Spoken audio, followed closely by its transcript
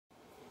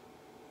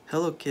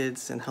Hello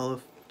kids and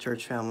hello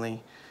church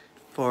family.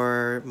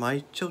 For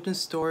my children's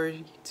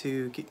story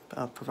to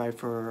provide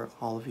for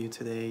all of you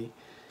today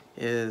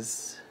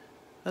is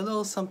a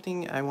little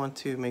something. I want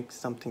to make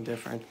something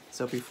different.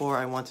 So before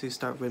I want to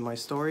start with my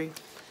story,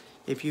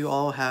 if you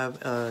all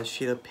have a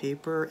sheet of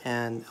paper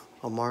and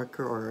a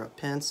marker or a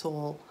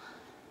pencil,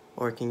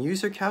 or you can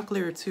use your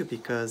calculator too,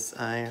 because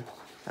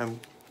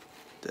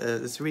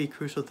it's really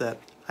crucial that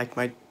I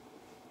might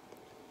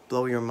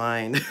blow your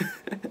mind.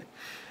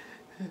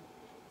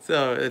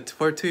 So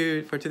for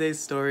today's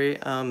story,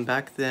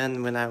 back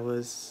then when I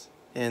was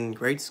in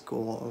grade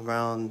school,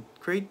 around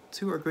grade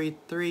 2 or grade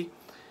 3,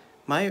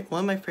 one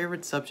of my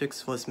favorite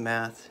subjects was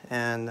math,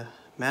 and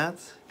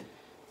math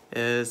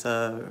is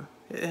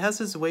it has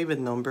its way with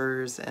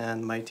numbers,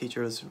 and my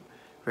teacher was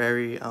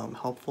very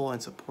helpful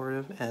and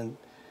supportive, and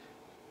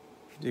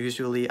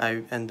usually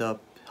I end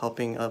up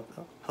helping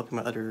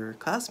my other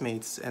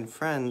classmates and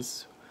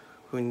friends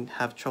who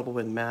have trouble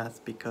with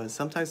math, because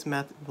sometimes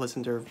math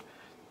wasn't their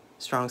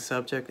strong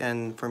subject,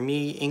 and for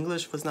me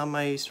English was not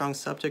my strong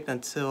subject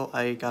until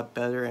I got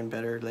better and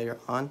better later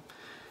on.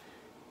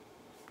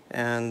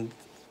 And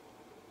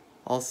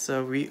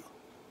also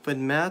with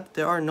math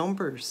there are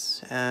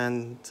numbers,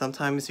 and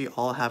sometimes we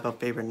all have a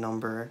favorite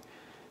number,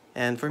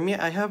 and for me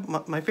I have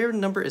my favorite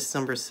number is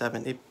number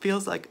 7. It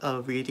feels like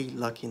a really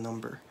lucky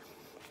number,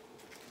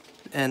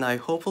 and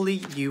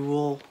hopefully you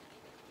will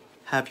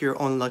have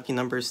your own lucky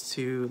numbers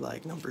too,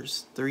 like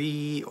numbers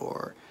 3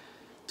 or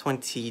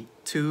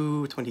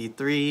 22,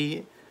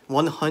 23,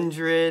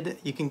 100.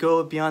 You can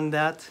go beyond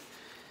that.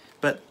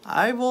 But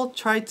I will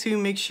try to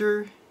make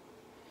sure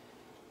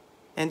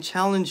and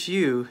challenge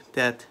you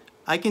that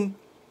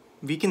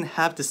we can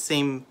have the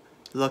same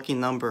lucky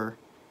number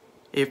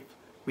if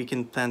we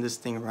can plan this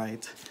thing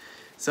right.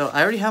 So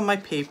I already have my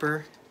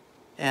paper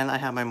and I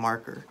have my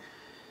marker.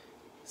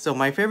 So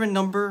my favorite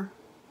number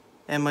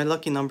and my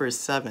lucky number is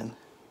 7.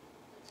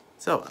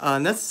 So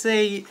let's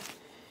say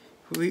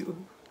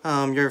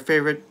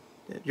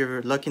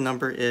your lucky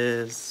number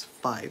is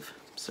 5.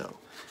 So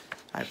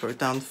I wrote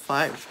down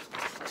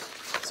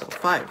 5. So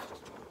 5.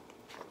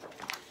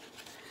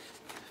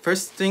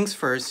 First things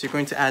first, you're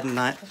going to add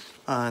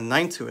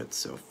 9 to it.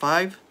 So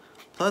 5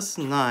 plus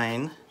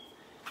 9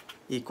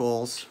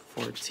 equals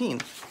 14.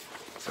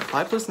 So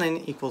 5 plus 9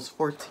 equals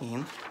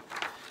 14.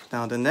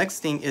 Now the next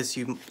thing is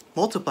you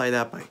multiply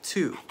that by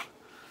 2.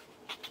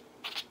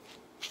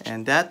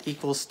 And that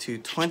equals to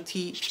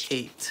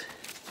 28.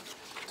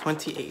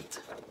 28.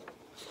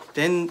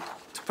 Then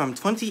from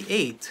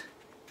 28,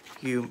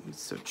 you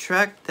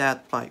subtract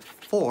that by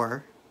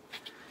 4,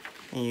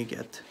 and you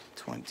get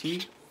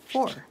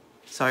 24.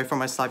 Sorry for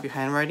my sloppy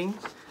handwriting,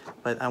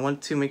 but I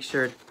want to make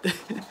sure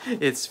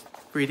it's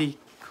really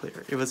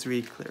clear. It was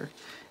really clear.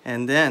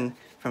 And then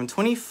from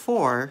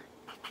 24,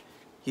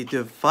 you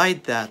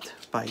divide that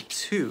by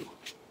 2,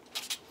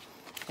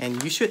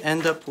 and you should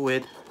end up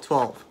with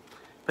 12.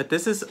 But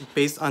this is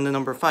based on the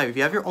number 5. If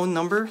you have your own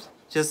numbers,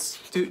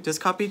 just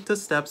copy the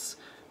steps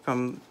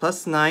from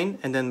plus 9,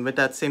 and then with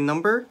that same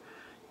number,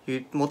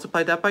 you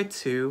multiply that by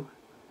 2,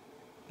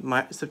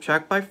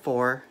 subtract by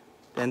 4,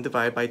 then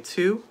divide by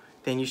 2.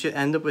 Then you should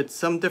end up with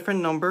some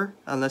different number,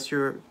 unless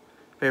your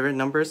favorite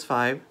number is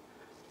 5.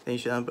 Then you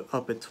should end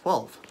up with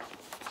 12.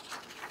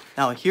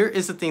 Now here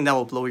is the thing that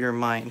will blow your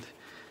mind.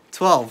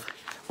 12.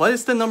 What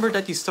is the number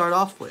that you start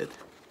off with?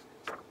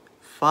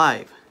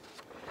 5.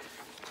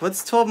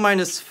 What's 12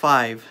 minus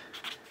 5?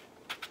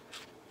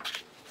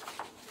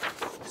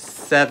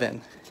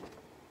 7.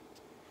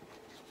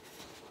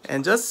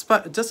 And just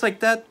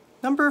like that,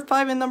 number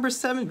 5 and number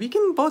 7, we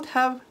can both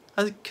have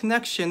a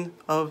connection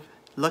of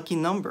lucky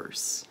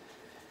numbers.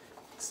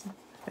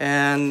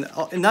 And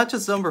not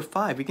just number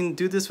 5, we can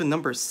do this with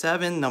number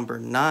 7, number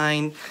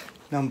 9,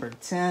 number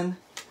 10.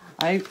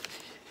 I've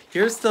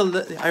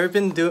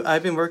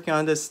been working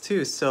on this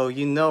too, so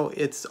you know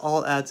it's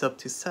all adds up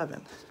to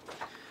 7.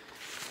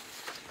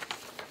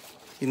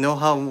 You know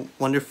how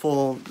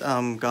wonderful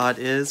God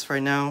is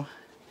right now?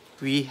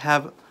 We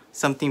have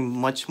something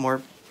much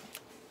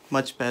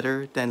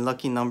better than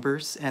lucky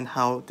numbers, and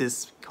how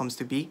this comes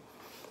to be.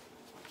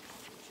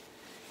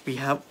 We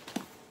have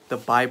the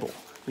Bible.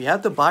 We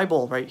have the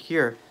Bible right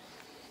here.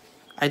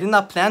 I did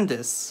not plan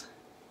this.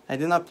 I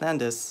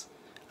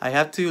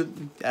have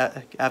to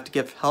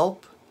get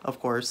help, of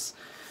course,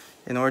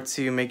 in order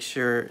to make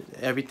sure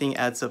everything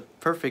adds up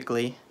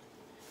perfectly.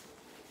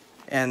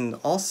 And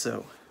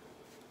also,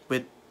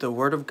 with the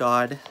Word of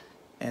God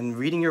and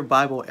reading your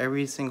Bible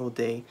every single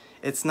day,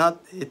 it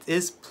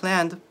is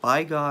planned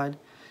by God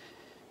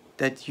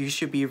that you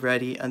should be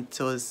ready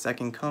until His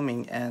second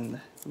coming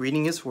and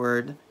reading His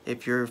Word.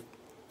 If you're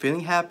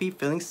feeling happy,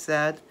 feeling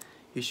sad,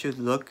 you should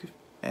look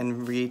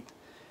and read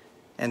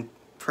and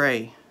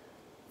pray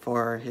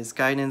for His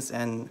guidance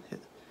and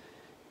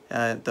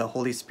the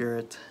Holy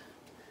Spirit.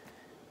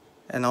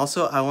 And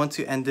also, I want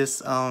to end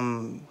this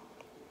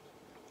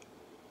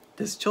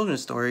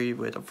children's story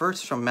with a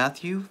verse from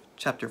Matthew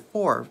chapter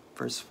 4,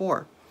 verse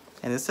 4.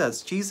 And it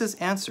says, Jesus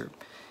answered,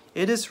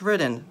 "It is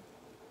written,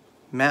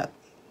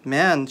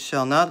 Man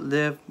shall not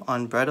live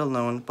on bread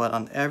alone, but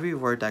on every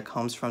word that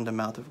comes from the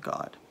mouth of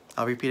God.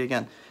 I'll repeat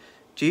again.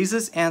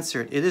 Jesus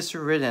answered, "It is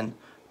written,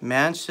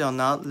 man shall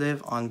not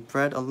live on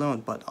bread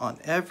alone, but on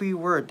every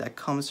word that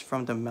comes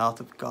from the mouth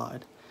of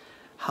God."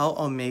 How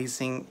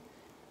amazing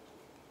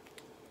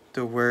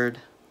the word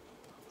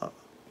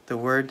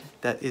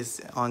that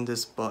is on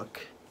this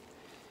book.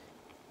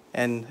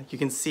 And you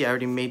can see I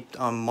already made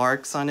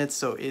marks on it,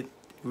 so it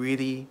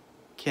really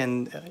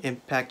can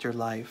impact your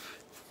life.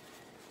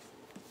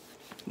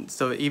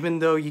 So even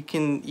though you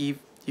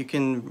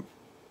can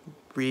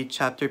read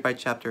chapter by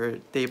chapter,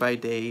 day by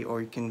day,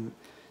 or you can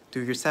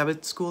do your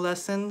Sabbath school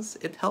lessons,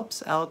 it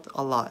helps out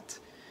a lot.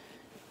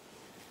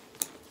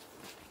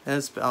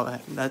 Let's bow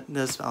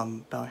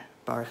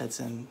our heads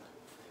and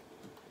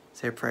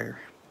say a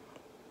prayer.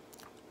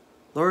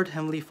 Lord,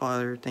 Heavenly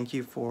Father, thank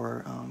you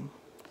for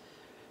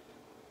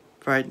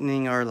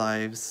brightening our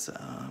lives,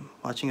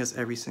 watching us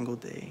every single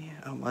day,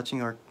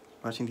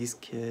 watching these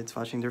kids,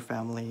 watching their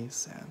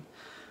families, and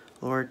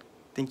Lord,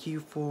 thank you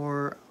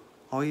for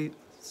always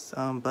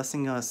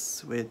blessing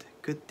us with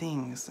good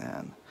things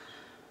and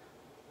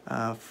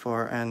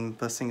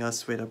blessing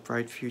us with a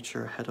bright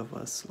future ahead of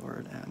us,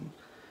 Lord. And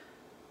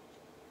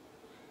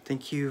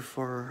thank you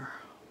for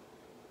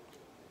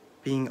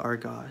being our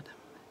God.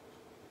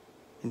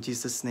 In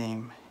Jesus'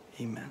 name,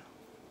 amen.